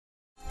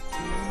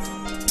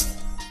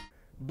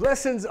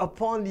Blessings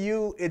upon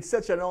you. It's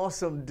such an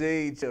awesome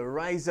day to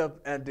rise up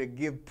and to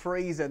give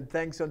praise and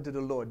thanks unto the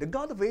Lord. The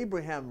God of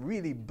Abraham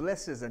really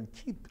blesses and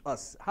keeps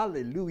us.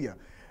 Hallelujah.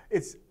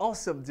 It's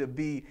awesome to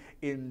be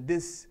in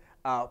this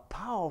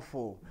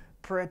powerful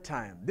prayer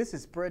time. This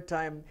is prayer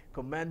time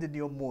commanding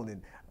your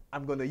morning.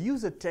 I'm going to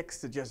use a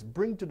text to just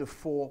bring to the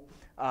fore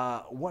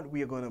what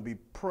we are going to be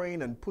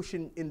praying and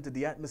pushing into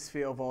the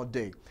atmosphere of our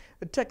day.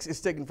 The text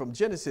is taken from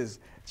Genesis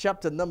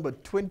chapter number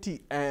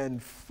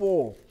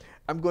 24.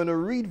 I'm going to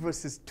read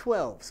verses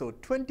 12. So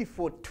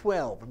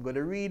 24:12. I'm going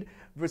to read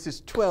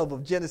verses 12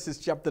 of Genesis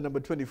chapter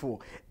number 24.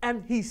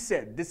 And he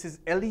said, this is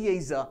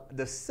Eliezer,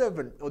 the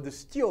servant or the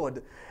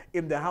steward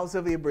in the house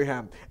of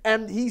Abraham.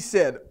 And he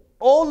said,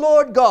 O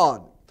Lord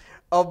God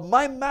of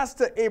my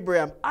master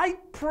Abraham, I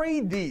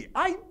pray thee,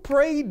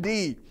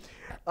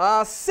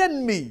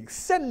 send me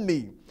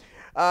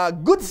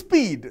good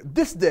speed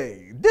this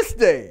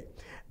day,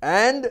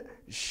 and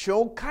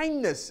show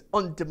kindness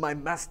unto my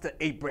master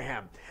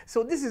Abraham.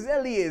 So this is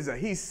Eliezer.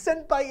 He's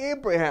sent by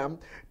Abraham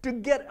to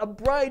get a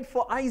bride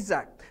for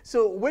Isaac.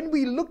 So when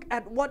we look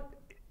at what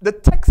the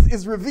text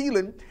is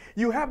revealing,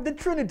 you have the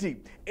Trinity.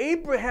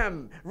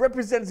 Abraham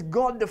represents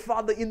God the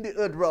Father in the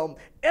earth realm.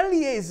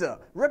 Eliezer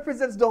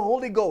represents the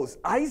Holy Ghost.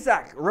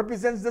 Isaac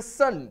represents the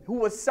son who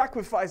was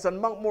sacrificed on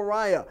Mount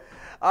Moriah,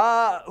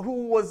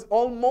 who was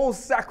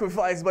almost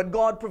sacrificed, but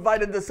God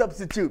provided the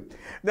substitute.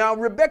 Now,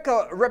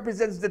 Rebecca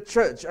represents the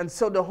church, and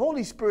so the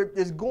Holy Spirit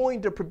is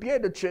going to prepare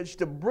the church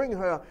to bring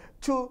her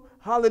to,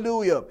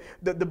 hallelujah,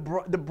 the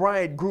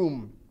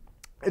bridegroom.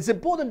 It's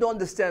important to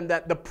understand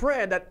that the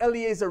prayer that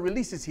Eliezer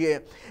releases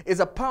here is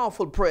a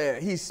powerful prayer.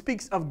 He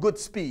speaks of good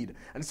speed.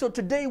 And so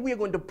today we are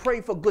going to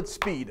pray for good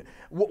speed.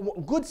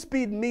 Good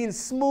speed means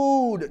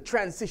smooth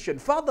transition.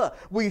 Father,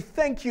 we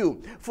thank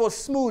you for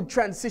smooth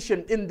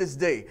transition in this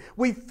day.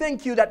 We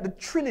thank you that the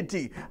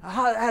Trinity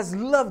has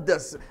loved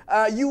us.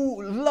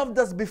 You loved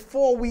us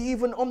before we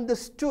even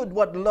understood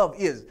what love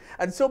is.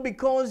 And so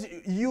because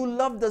you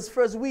loved us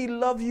first, we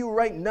love you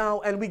right now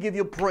and we give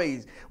you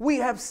praise. We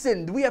have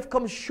sinned. We have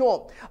come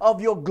short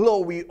of your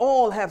glory.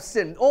 All have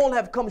sinned. All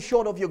have come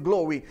short of your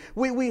glory.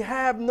 We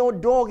have no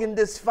dog in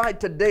this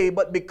fight today,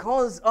 but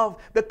because of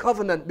the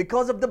covenant,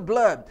 because of the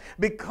blood,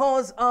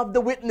 because of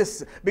the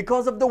witness,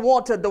 because of the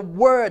water, the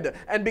word,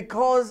 and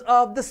because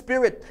of the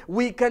Spirit,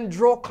 we can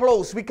draw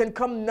close. We can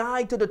come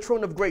nigh to the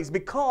throne of grace.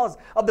 Because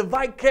of the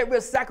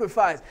vicarious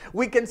sacrifice,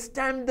 we can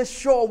stand the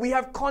shore. We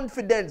have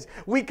confidence.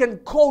 We can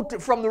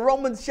quote from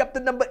Romans chapter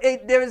number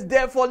 8, there is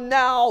therefore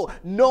now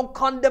no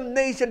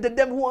condemnation to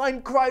them who are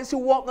in Christ, who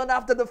walk not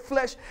after the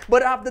flesh,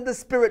 but after the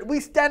Spirit. We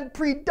stand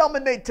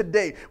predominate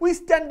today. We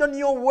stand on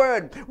your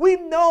word. We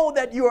know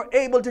that you are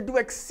able to do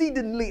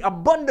exceedingly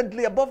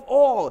abundantly above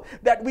all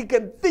that we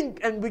can think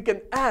and we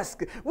can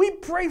ask. We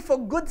pray for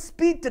good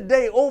speed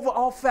today over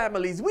our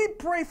families. We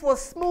pray for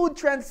smooth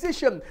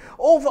transition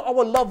over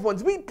our loved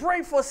ones. We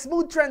pray for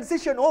smooth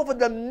transition over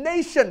the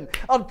nation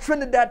of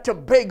Trinidad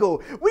Tobago.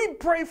 We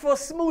pray for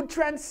smooth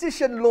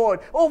transition,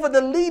 Lord, over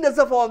the leaders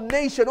of our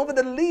nation, over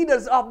the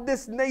leaders of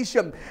this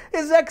nation.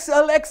 His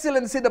Excellency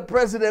the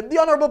President, the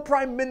Honorable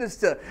Prime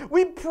Minister.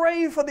 We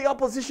pray for the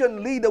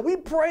opposition leader. We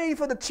pray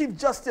for the Chief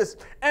Justice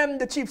and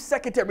the Chief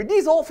Secretary.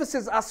 These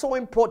offices are so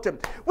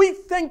important. We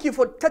thank you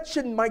for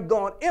touching, my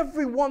God,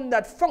 everyone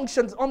that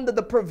functions under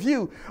the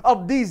purview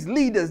of these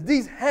leaders,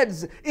 these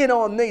heads in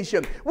our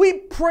nation. We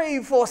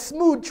pray for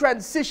smooth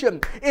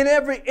transition in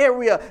every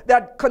area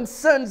that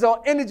concerns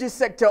our energy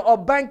sector, our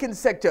banking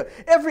sector,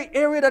 every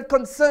area that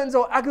concerns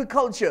our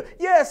agriculture,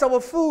 yes, our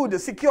food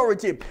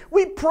security.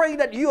 We pray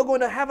that you are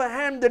going to have a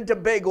hand in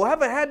Tobago,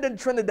 have a hand in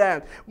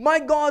Trinidad. My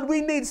God,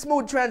 we need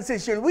smooth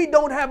transition. We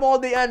don't have all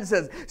the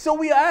answers. So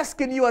we are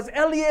asking you, as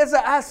Eliezer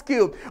asked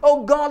you,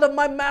 oh God of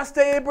my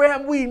master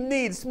Abraham, we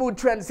need smooth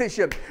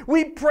transition.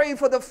 We pray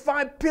for the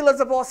 5 pillars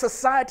of our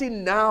society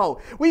now.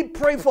 We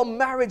pray for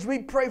marriage. We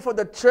pray for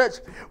the church.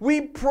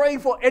 We pray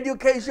for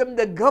education,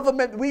 the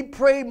government. We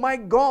pray, my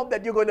God,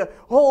 that you're going to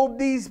hold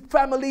these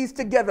families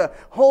together,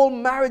 hold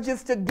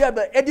marriages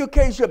together,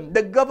 education,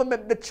 the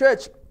government, the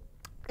church.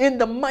 In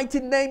the mighty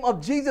name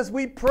of Jesus,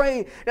 we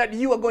pray that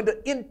you are going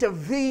to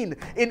intervene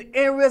in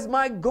areas,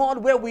 my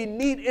God, where we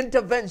need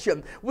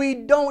intervention. We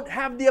don't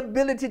have the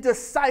ability to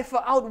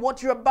cipher out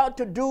what you're about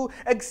to do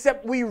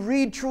except we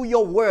read through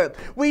your word.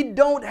 We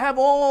don't have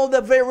all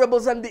the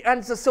variables and the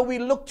answers, so we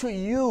look to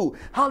you.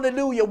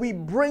 Hallelujah. We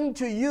bring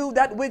to you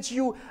that which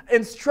you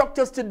instruct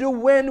us to do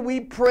when we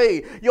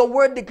pray. Your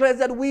word declares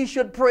that we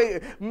should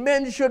pray.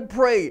 Men should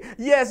pray.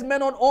 Yes,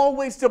 men ought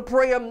always to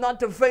pray and not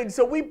to faint.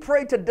 So we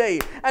pray today,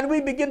 and we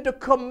begin to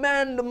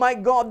command, my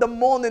God, the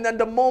morning and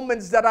the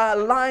moments that are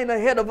lying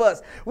ahead of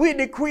us. We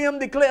decree and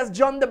declare, as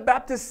John the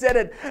Baptist said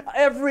it,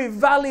 every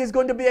valley is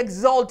going to be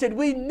exalted.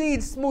 We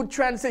need smooth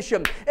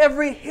transition.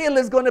 Every hill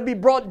is going to be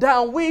brought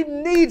down. We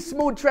need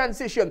smooth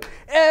transition.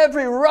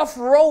 Every rough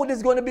road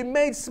is going to be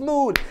made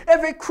smooth.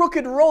 Every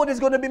crooked road is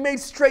going to be made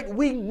straight.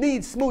 We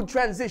need smooth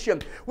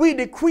transition. We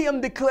decree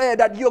and declare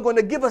that you're going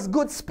to give us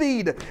good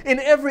speed in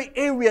every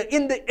area,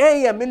 in the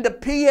AM, in the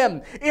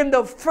PM, in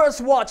the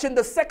first watch, in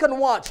the second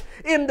watch,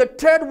 in the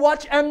third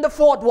watch and the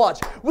fourth watch.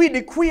 We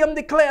decree and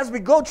declare as we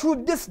go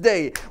through this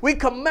day, we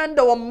command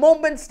our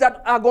moments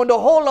that are going to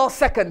hold our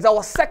seconds.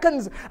 Our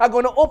seconds are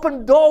going to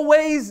open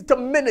doorways to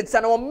minutes,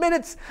 and our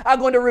minutes are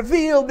going to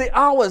reveal the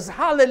hours.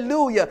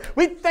 Hallelujah.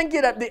 We thank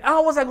you that the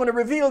hours are going to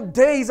reveal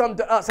days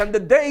unto us, and the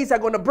days are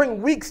going to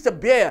bring weeks to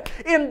bear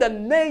in the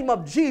name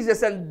of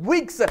Jesus, and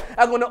weeks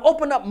are going to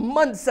open up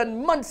months,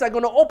 and months are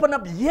going to open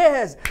up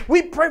years.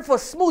 We pray for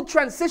smooth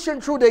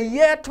transition through the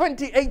year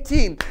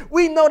 2018.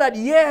 We know that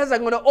years are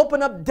going to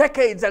open up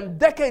decades, and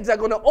decades are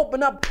going to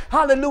open up,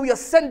 hallelujah,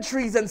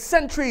 centuries, and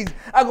centuries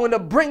are going to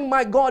bring,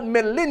 my God,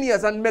 millennia,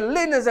 and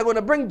millennia are going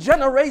to bring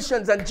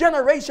generations, and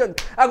generations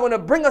are going to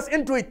bring us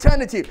into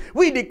eternity.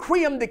 We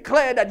decree and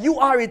declare that you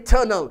are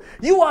eternal.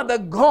 You are the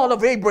God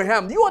of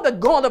Abraham. You are the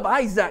God of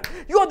Isaac.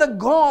 You are the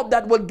God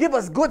that will give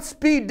us good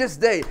speed this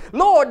day.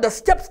 Lord, the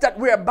steps that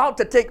we're about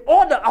to take,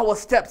 order our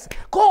steps.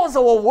 Cause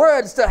our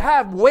words to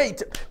have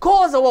weight.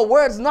 Cause our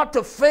words not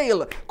to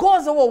fail.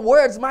 Cause our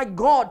words, my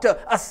God, to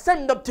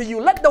ascend up to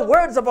you. Let the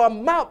words of our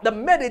mouth, the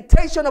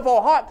meditation of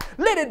our heart,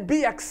 let it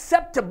be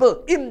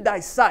acceptable in thy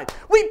sight.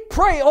 We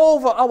pray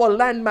over our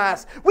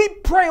landmass. We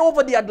pray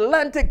over the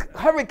Atlantic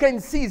hurricane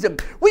season.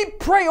 We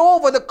pray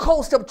over the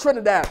coast of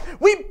Trinidad.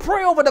 We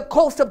pray over the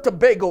coast of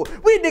Tobago.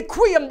 We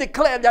decree and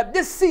declare that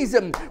this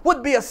season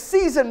would be a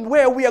season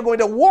where we are going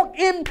to walk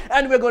in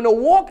and we're going to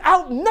walk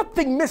out,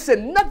 nothing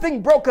missing,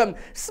 nothing broken,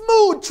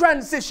 smooth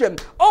transition.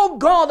 Oh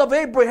God of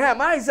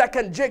Abraham, Isaac,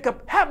 and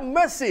Jacob, have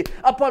mercy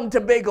upon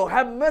Tobago.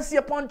 Have mercy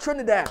upon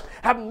Trinidad.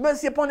 Have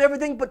mercy upon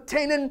everything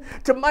pertaining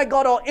to, my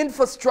God, our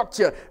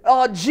infrastructure,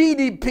 our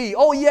GDP.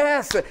 Oh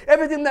yes,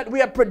 everything that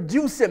we are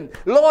producing.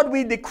 Lord,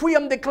 we decree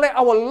and declare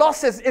our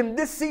losses in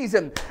this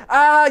season,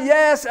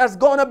 yes, is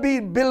going to be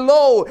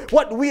below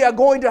what we are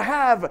going to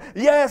have.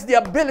 Yes, the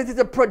ability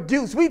to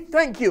produce. We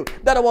thank you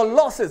that our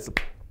losses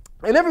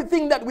and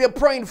everything that we are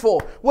praying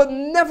for will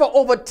never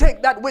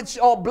overtake that which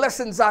our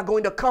blessings are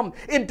going to come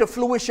into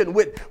fruition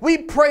with. We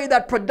pray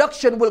that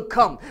production will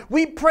come.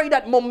 We pray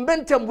that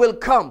momentum will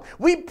come.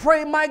 We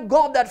pray, my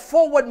God, that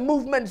forward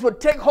movements will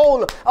take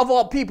hold of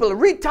our people.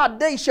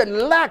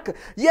 Retardation, lack,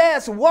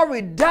 yes,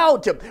 worry,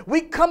 doubt.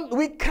 We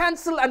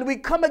cancel and we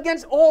come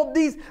against all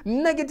these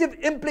negative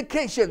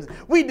implications.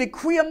 We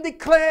decree and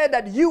declare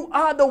that you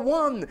are the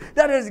one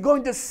that is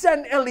going to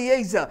send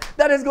Eliezer,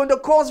 that is going to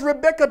cause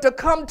Rebecca to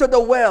come to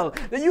the well.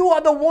 That you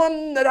are the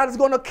one that is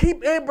going to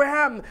keep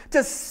Abraham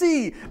to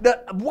see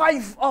the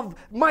wife of,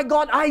 my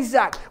God,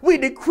 Isaac. We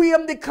decree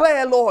and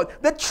declare, Lord,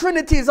 the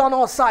Trinity is on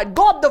our side.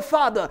 God the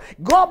Father,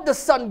 God the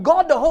Son,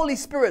 God the Holy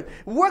Spirit,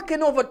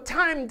 working over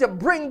time to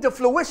bring to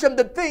fruition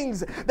the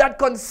things that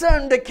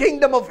concern the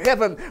kingdom of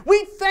heaven.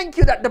 We thank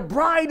you that the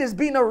bride is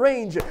being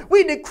arranged.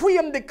 We decree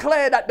and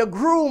declare that the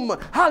groom,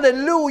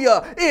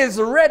 hallelujah, is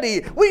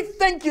ready. We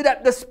thank you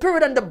that the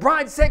Spirit and the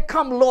bride say,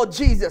 come, Lord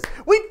Jesus.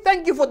 We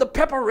thank you for the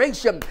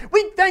preparation.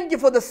 We thank you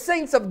for the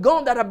saints of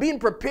God that are being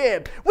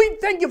prepared. We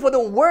thank you for the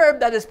word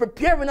that is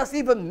preparing us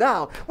even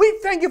now. We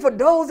thank you for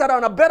those that are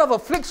on a bed of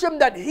affliction,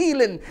 that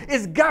healing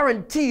is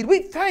guaranteed.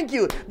 We thank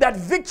you that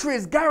victory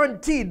is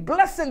guaranteed.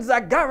 Blessings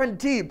are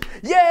guaranteed.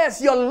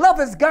 Yes, your love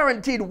is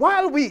guaranteed.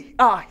 While we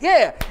are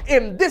here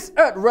in this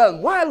earth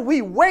realm, while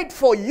we wait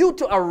for you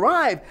to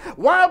arrive,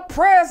 while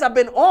prayers have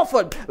been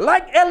offered,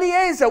 like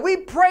Eliezer, we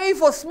pray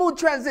for smooth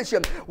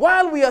transition.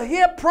 While we are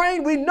here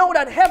praying, we know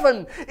that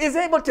heaven is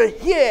able to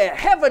hear.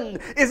 Heaven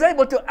is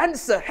able to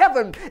answer.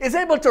 Heaven is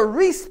able to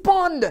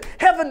respond.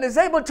 Heaven is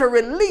able to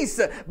release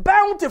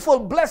bountiful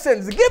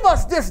blessings. Give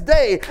us this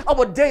day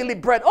our daily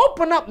bread.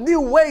 Open up new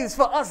ways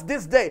for us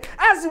this day.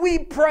 As we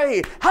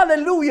pray,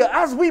 hallelujah,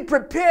 as we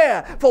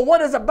prepare for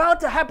what is about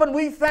to happen,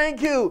 we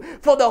thank you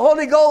for the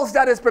Holy Ghost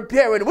that is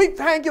preparing. We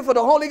thank you for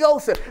the Holy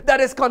Ghost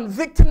that is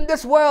convicting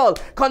this world,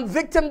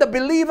 convicting the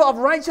believer of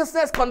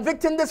righteousness,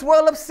 convicting this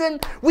world of sin.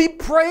 We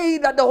pray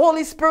that the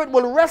Holy Spirit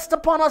will rest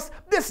upon us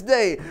this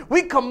day.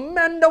 We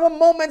command our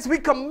moments, we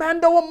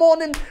command our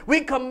morning,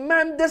 we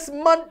command this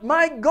month,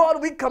 my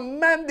God, we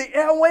command the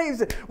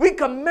airwaves, we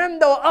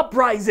command our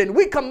uprising,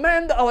 we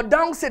command our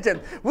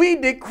downsitting. We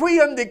decree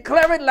and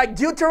declare it like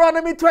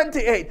Deuteronomy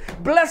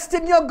 28. Blessed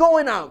in your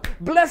going out,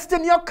 blessed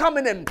in your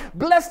coming in,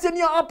 blessed in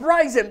your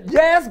uprising,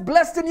 yes,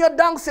 blessed in your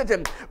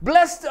downsitting,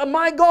 blessed,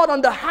 my God,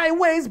 on the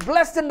highways,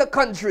 blessed in the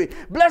country,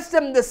 blessed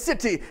in the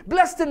city,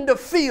 blessed in the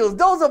fields.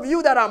 Those of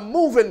you that are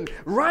moving,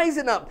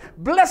 rising up,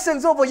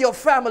 blessings over your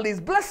families,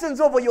 blessings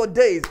over your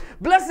days,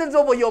 blessings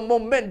over your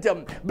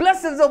momentum,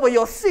 blessings over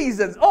your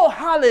seasons. Oh,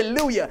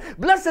 hallelujah.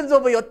 Blessings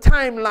over your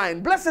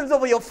timeline, blessings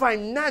over your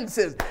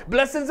finances,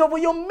 blessings over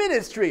your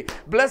ministry,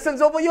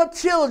 blessings over your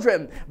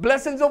children,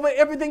 blessings over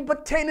everything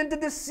pertaining to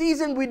this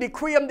season. We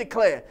decree and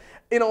declare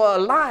in our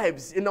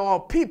lives, in our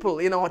people,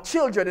 in our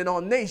children, in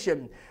our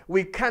nation.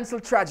 We cancel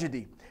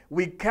tragedy.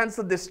 We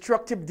cancel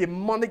destructive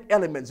demonic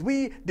elements.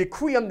 We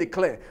decree and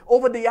declare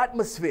over the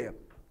atmosphere,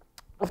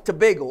 of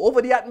Tobago,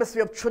 over the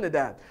atmosphere of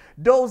Trinidad,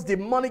 those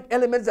demonic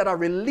elements that are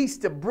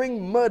released to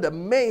bring murder,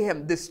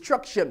 mayhem,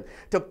 destruction,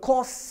 to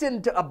cause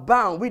sin to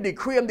abound, we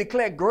decree and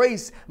declare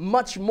grace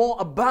much more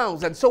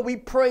abounds. And so we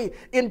pray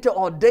into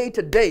our day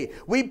today.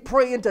 We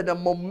pray into the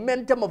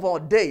momentum of our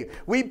day.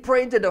 We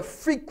pray into the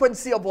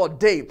frequency of our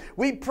day.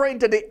 We pray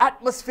into the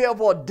atmosphere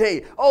of our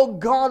day. Oh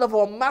God of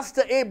our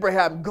Master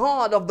Abraham,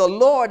 God of the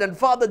Lord and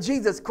Father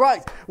Jesus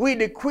Christ, we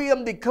decree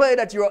and declare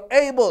that you are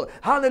able,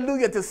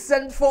 hallelujah, to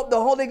send forth the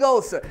Holy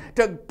Ghost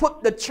to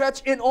put the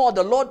church in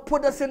order. Lord,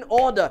 put us in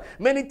order.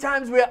 Many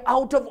times we are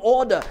out of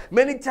order.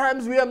 Many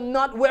times we are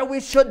not where we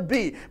should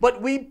be.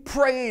 But we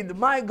prayed,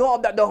 my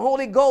God, that the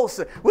Holy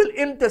Ghost will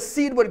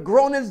intercede with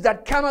groanings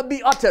that cannot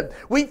be uttered.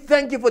 We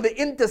thank you for the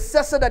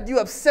intercessor that you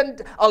have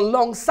sent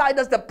alongside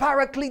us, the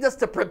Paraclete,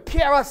 to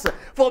prepare us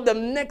for the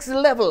next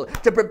level,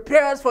 to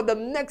prepare us for the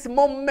next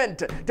moment,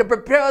 to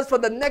prepare us for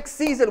the next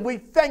season. We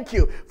thank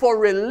you for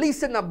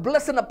releasing a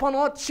blessing upon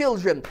our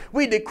children.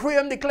 We decree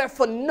and declare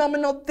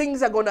phenomenal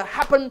things are going to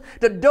happen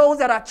to those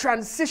that are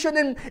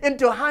transitioning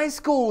into high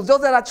schools,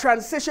 those that are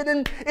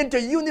transitioning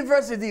into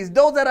universities,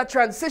 those that are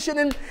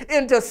transitioning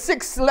into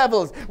 6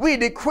 levels. We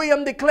decree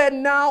and declare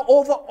now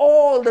over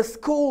all the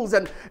schools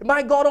and,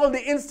 my God, all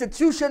the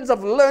institutions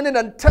of learning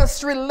and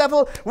tertiary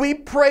level. We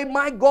pray,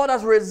 my God,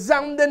 as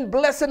resounding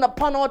blessing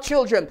upon our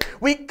children.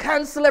 We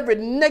cancel every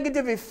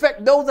negative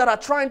effect, those that are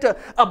trying to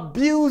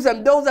abuse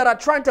and those that are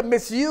trying to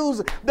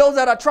misuse, those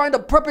that are trying to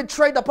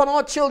perpetrate upon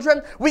our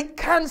children. We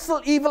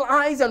cancel evil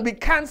eyes and we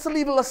cancel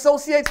evil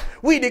associates.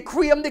 We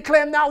decree and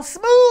declare now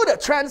smooth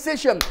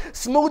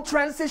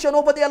transition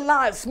over their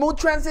lives, smooth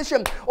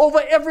transition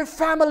over every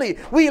family.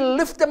 We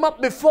lift them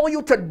up before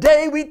you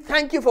today. We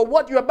thank you for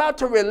what you're about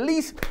to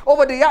release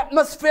over the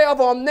atmosphere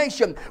of our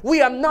nation.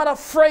 We are not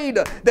afraid.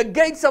 The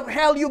gates of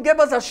hell, you give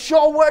us a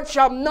sure word,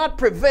 shall not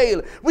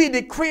prevail. We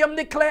decree and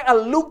declare a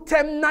Luke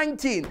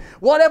 10:19.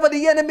 Whatever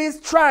the enemy is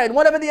trying,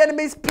 whatever the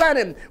enemy is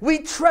planning, we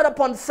tread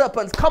upon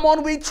serpents. Come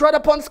on, we tread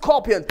upon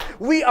scorpions.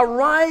 We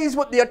arise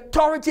with the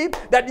authority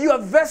that you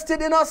have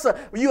vested in us.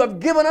 You have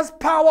given us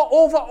power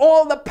over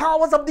all the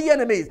powers of the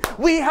enemies.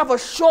 We have a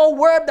sure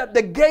word that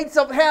the gates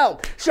of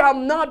hell shall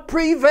not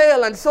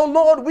prevail. And so,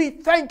 Lord, we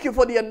thank you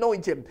for the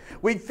anointing.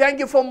 We thank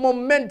you for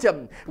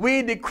momentum.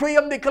 We decree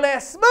and declare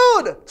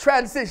smooth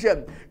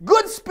transition,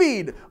 good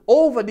speed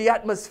over the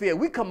atmosphere.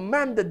 We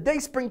command the day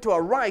spring to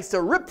arise,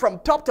 to rip from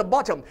top to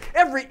bottom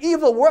every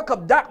evil work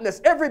of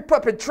darkness, every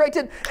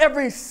perpetrated,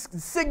 every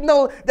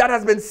signal that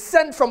has been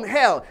sent from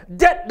hell,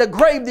 death, the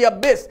grave, the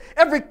abyss,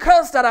 every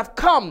curse that have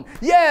come,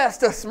 yes,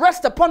 to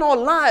rest upon our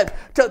lives,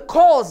 to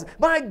cause,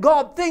 my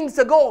God, things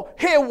to go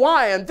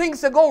haywire and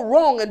things to go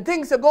wrong and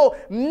things to go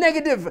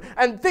negative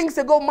and things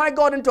to go, my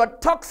God, into a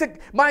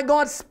toxic, my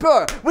God,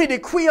 spur. We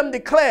decree and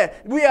declare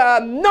we are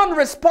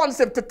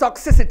non-responsive to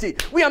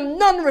toxicity. We are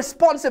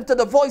non-responsive to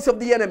the voice of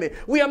the enemy.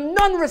 We are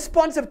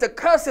non-responsive to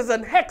curses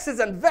and hexes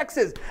and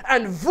vexes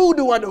and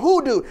voodoo and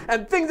hoodoo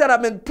and things that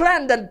have been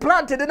planned and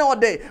planted in our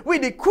day. We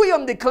decree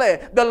and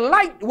declare the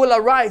light will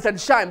arise and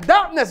shine.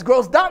 Darkness,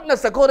 gross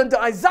darkness, according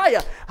to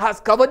Isaiah, has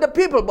covered the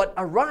people. But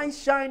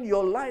arise, shine,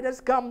 your light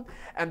has come,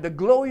 and the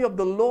glory of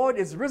the Lord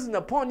is risen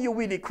upon you.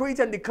 We decree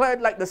and declare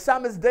it like the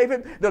psalmist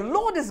David, the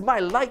Lord is my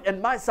light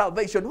and my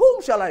salvation.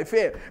 Whom shall I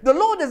fear? The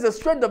Lord is the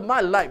strength of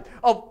my life.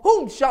 Of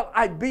whom shall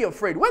I be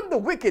afraid? When the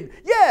wicked,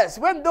 yes,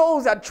 when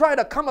those that try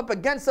to come up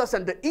against us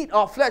and to eat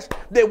our flesh,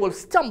 they will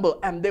stumble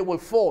and they will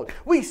fall.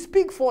 We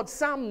speak forth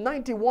Psalm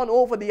 91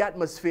 over the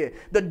atmosphere,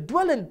 the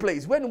dwelling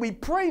place. When we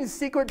pray in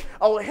secret,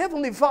 our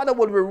Heavenly Father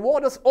will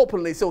reward us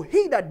openly. So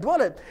he that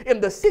dwelleth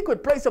in the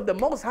secret place of the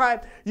Most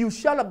High, you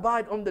shall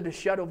abide under the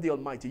shadow of the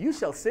Almighty. You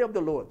shall say of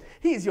the Lord,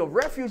 he is your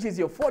refuge, he is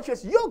your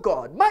fortress, your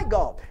God, my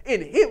God.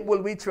 In him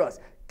will we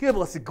trust. Give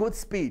us good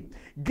speed.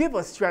 Give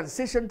us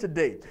transition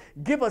today.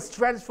 Give us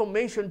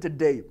transformation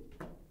today.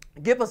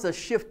 Give us a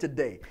shift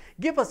today.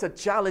 Give us a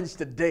challenge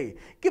today.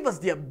 Give us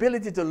the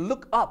ability to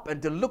look up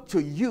and to look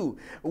to you.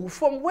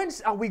 From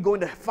whence are we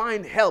going to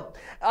find help?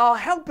 Our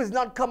help is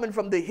not coming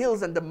from the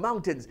hills and the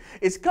mountains.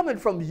 It's coming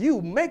from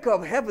you, maker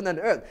of heaven and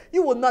earth.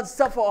 You will not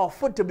suffer our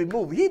foot to be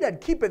moved. He that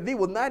keepeth thee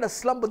will neither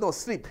slumber nor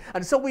sleep.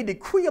 And so we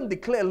decree and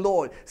declare,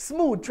 Lord,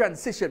 smooth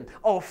transition.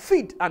 Our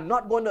feet are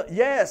not going to,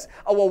 yes,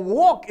 our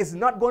walk is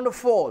not going to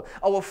fall.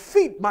 Our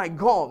feet, my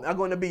God, are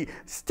going to be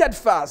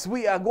steadfast.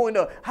 We are going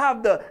to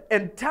have the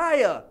entire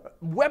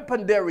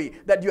weaponry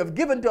that you have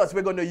given to us.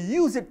 We're going to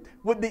use it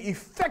with the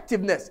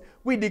effectiveness.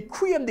 We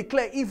decree and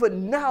declare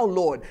even now,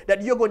 Lord,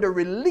 that you're going to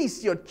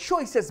release your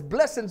choicest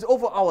blessings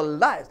over our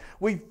lives.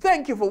 We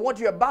thank you for what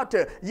you're about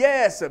to,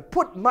 yes,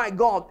 put, my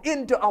God,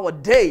 into our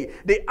day.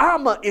 The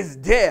armor is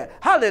there.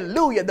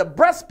 Hallelujah. The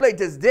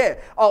breastplate is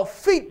there. Our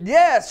feet,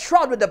 yes,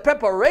 shrouded with the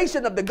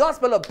preparation of the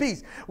gospel of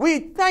peace. We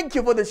thank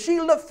you for the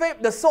shield of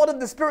faith, the sword of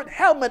the Spirit,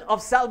 helmet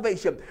of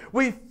salvation.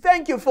 We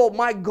thank you for,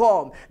 my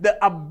God,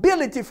 the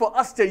ability for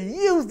us to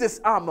use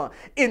this armor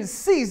in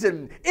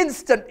season,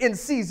 instant in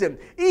season,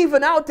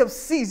 even out of of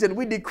season,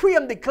 we decree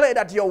and declare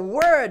that your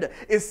word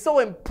is so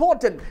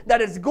important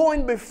that it's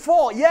going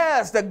before.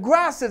 Yes, the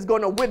grass is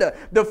going to wither,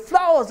 the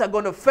flowers are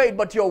going to fade,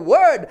 but your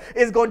word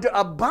is going to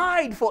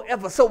abide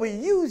forever. So we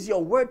use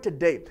your word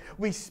today.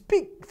 We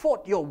speak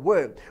forth your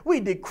word. We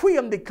decree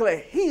and declare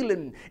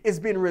healing is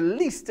being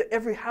released to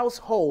every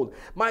household.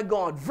 My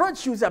God,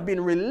 virtues have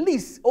been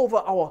released over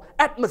our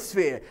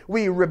atmosphere.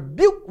 We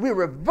rebuke, we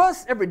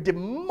reverse every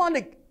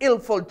demonic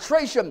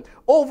infiltration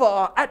over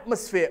our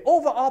atmosphere,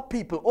 over our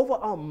people, over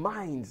our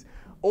minds,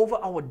 over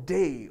our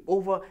day,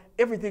 over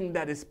everything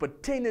that is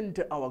pertaining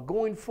to our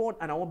going forth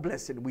and our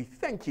blessing. We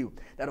thank you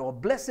that our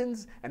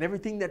blessings and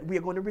everything that we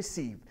are going to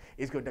receive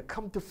is going to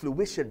come to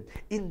fruition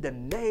in the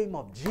name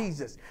of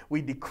Jesus.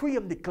 We decree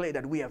and declare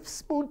that we have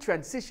smooth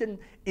transition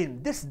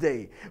in this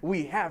day.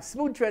 We have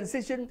smooth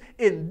transition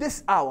in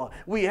this hour.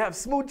 We have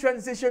smooth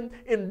transition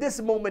in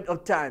this moment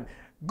of time.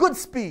 Good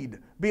speed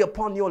be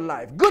upon your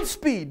life. Good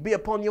speed be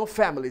upon your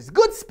families.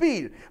 Good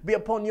speed be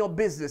upon your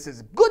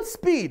businesses. Good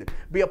speed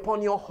be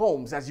upon your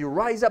homes as you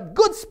rise up.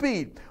 Good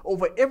speed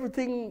over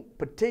everything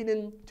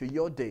pertaining to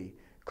your day.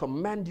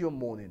 Command your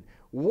morning.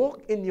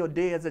 Walk in your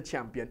day as a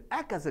champion.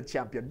 Act as a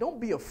champion. Don't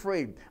be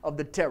afraid of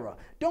the terror.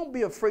 Don't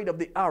be afraid of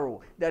the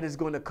arrow that is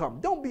going to come.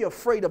 Don't be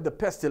afraid of the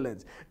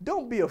pestilence.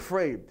 Don't be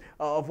afraid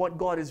of what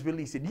God is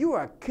releasing. You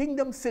are a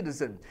kingdom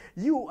citizen.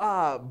 You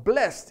are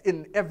blessed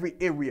in every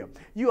area.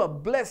 You are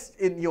blessed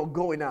in your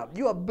going out.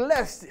 You are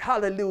blessed,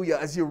 hallelujah,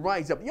 as you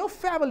rise up. Your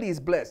family is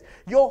blessed.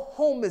 Your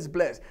home is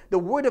blessed. The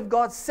word of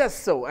God says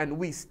so, and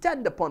we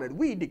stand upon it.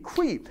 We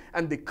decree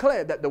and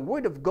declare that the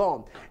word of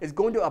God is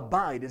going to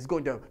abide, is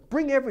going to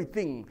bring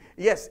everything,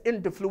 yes,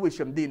 into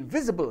fruition. The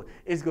invisible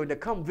is going to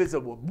come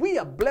visible. We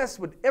are blessed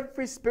with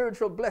every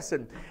spiritual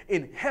blessing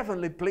in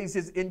heavenly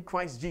places in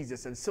Christ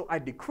Jesus. And so I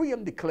decree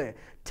and declare,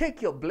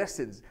 take your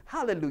blessings,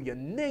 hallelujah,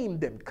 name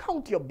them,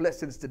 count your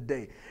blessings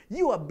today.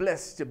 You are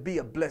blessed to be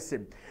a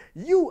blessing.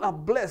 You are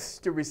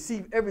blessed to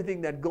receive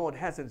everything that God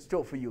has in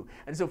store for you.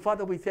 And so,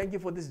 Father, we thank you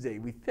for this day.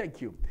 We thank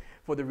you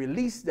for the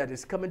release that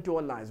is coming to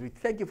our lives. We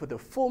thank you for the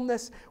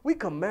fullness. We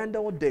command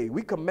our day.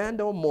 We command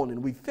our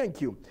morning. We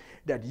thank you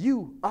that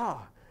you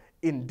are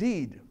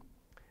indeed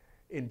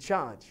in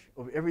charge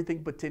of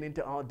everything pertaining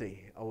to our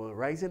day, our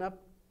rising up,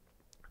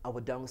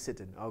 our down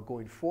sitting, our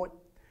going forth.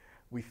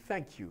 We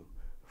thank you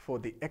for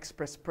the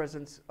express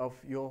presence of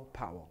your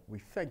power. We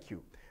thank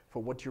you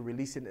for what you're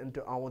releasing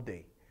into our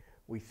day.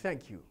 We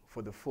thank you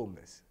for the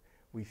fullness.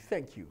 We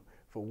thank you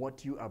for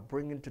what you are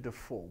bringing to the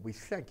fore. We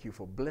thank you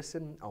for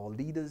blessing our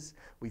leaders.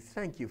 We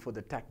thank you for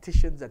the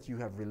tacticians that you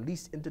have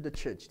released into the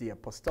church, the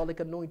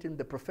apostolic anointing,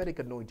 the prophetic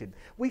anointing.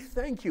 We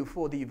thank you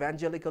for the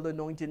evangelical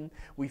anointing.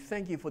 We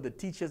thank you for the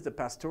teachers, the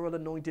pastoral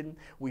anointing.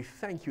 We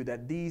thank you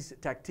that these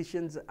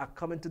tacticians are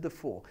coming to the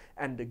fore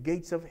and the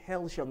gates of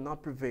hell shall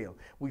not prevail.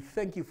 We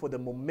thank you for the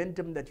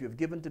momentum that you have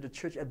given to the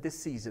church at this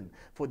season.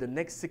 For the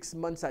next 6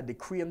 months, I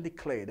decree and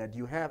declare that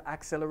you have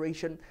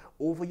acceleration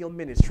over your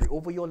ministry,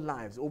 over your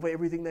lives, over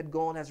everything that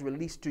God has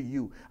released to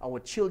you. Our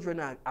children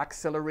are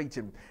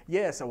accelerating.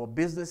 Yes, our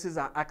businesses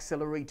are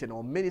accelerating.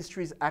 Our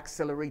ministries are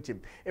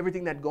accelerating.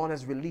 Everything that God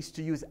has released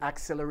to you is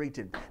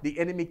accelerating. The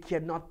enemy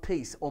cannot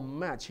pace or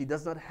match. He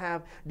does not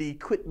have the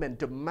equipment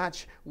to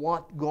match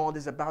what God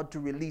is about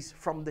to release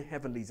from the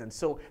heavenlies. And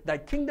so, thy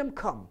kingdom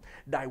come,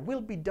 thy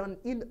will be done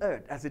in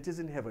earth as it is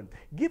in heaven.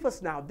 Give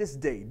us now this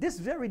day, this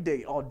very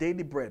day, our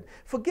daily bread.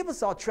 Forgive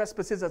us our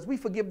trespasses as we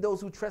forgive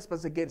those who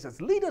trespass against us.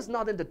 Lead us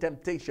not into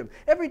temptation.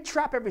 Every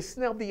trap, every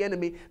snare of the enemy,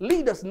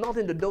 lead us not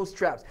into those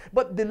traps,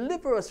 but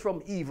deliver us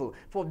from evil.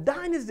 For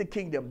thine is the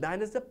kingdom,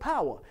 thine is the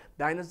power,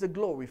 thine is the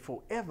glory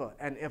forever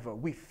and ever.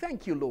 We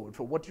thank you, Lord,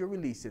 for what you're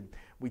releasing.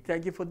 We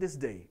thank you for this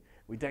day.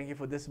 We thank you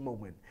for this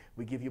moment.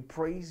 We give you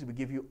praise. We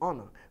give you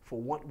honor for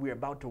what we're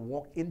about to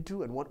walk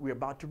into and what we're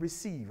about to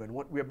receive and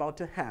what we're about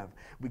to have.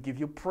 We give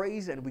you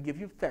praise and we give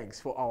you thanks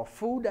for our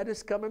food that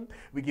is coming.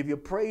 We give you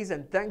praise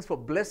and thanks for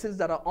blessings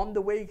that are on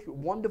the way,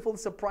 wonderful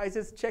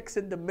surprises, checks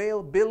in the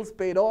mail, bills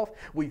paid off.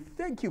 We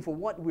thank you for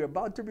what we're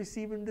about to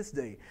receive in this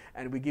day,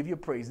 and we give you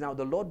praise. Now,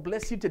 the Lord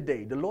bless you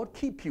today. The Lord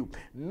keep you.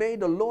 May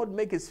the Lord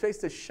make his face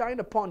to shine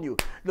upon you.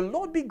 The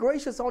Lord be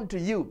gracious unto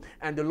you,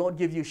 and the Lord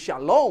give you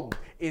shalom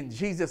in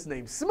Jesus'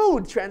 name.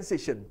 Smooth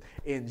transition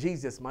in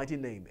Jesus' mighty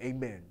name.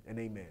 Amen and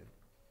amen.